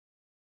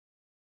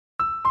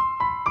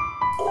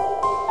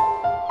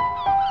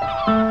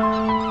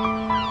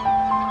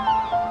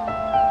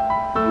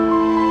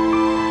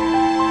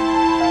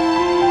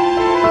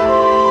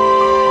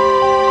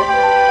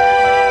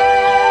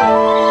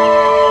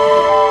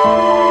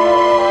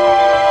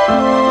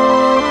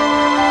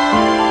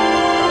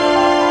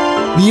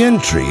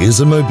Entry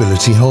is a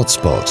mobility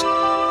hotspot,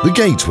 the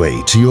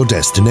gateway to your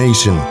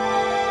destination,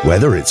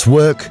 whether it's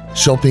work,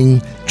 shopping,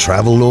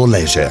 travel or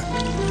leisure.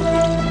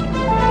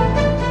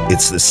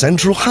 It's the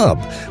central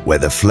hub where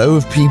the flow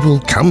of people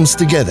comes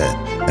together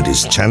and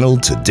is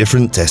channeled to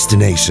different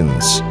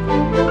destinations.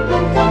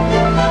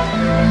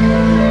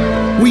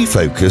 We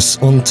focus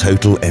on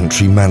total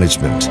entry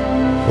management.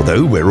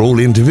 Although we're all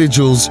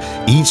individuals,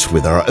 each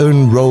with our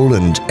own role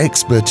and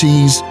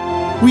expertise,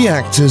 we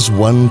act as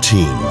one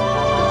team,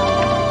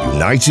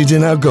 united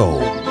in our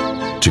goal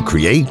to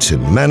create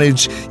and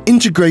manage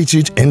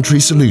integrated entry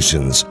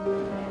solutions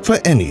for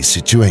any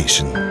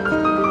situation.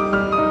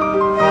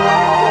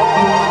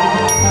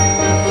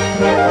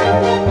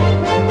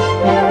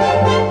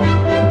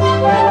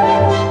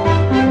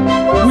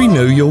 We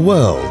know your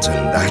world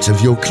and that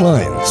of your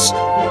clients.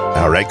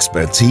 Our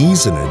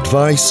expertise and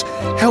advice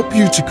help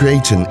you to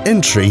create an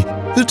entry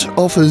that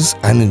offers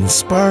an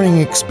inspiring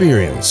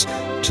experience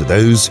to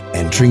those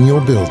entering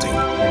your building.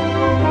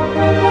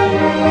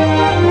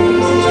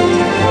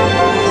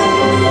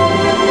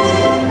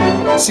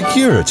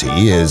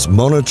 Security is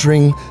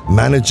monitoring,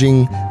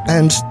 managing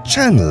and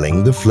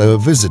channeling the flow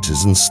of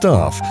visitors and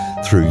staff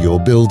through your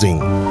building.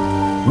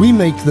 We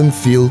make them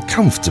feel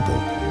comfortable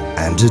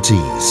and at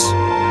ease.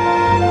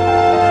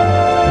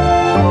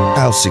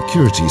 Our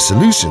security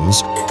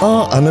solutions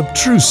are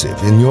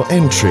unobtrusive in your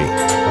entry,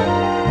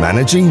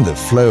 managing the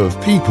flow of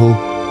people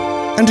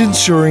and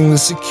ensuring the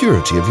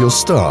security of your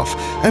staff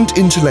and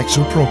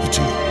intellectual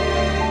property,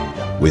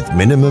 with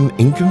minimum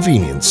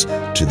inconvenience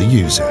to the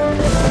user.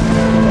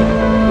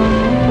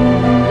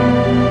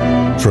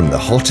 From the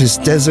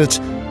hottest desert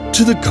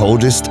to the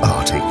coldest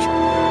Arctic,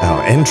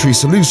 our entry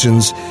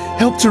solutions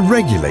help to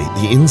regulate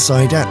the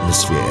inside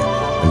atmosphere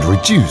and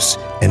reduce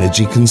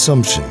energy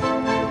consumption.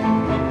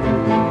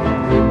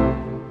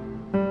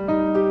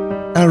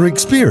 Our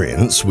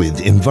experience with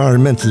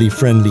environmentally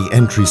friendly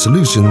entry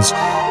solutions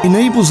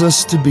enables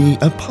us to be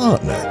a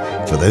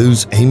partner for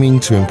those aiming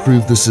to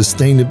improve the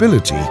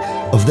sustainability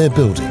of their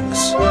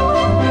buildings.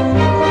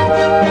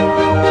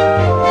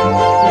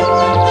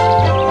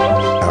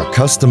 Our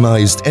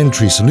customized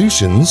entry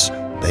solutions,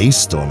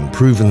 based on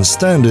proven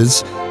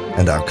standards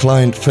and our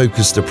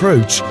client-focused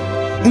approach,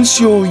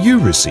 ensure you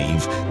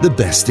receive the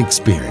best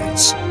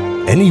experience,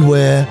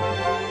 anywhere,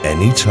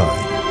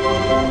 anytime.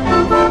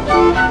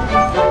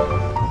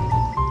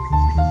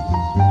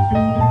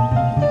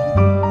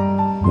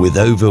 With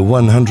over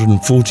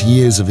 140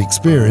 years of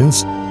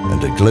experience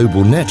and a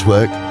global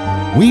network,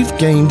 we've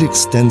gained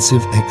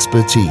extensive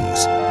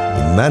expertise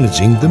in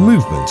managing the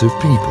movement of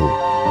people.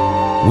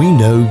 We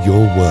know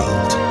your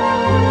world.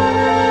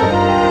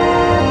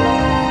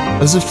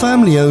 As a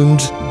family-owned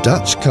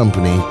Dutch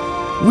company,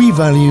 we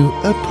value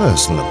a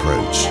personal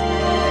approach.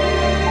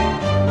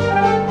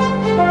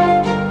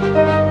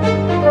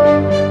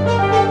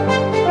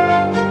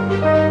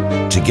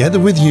 Together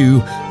with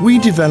you, we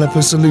develop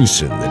a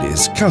solution that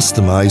is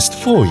customized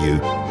for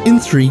you in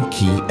 3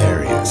 key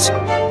areas: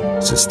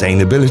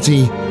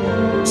 sustainability,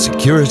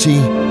 security,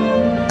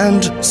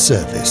 and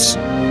service.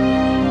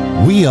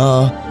 We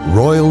are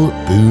Royal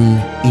Boon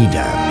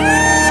Edam,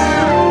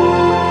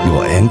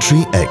 your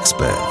entry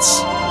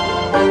experts.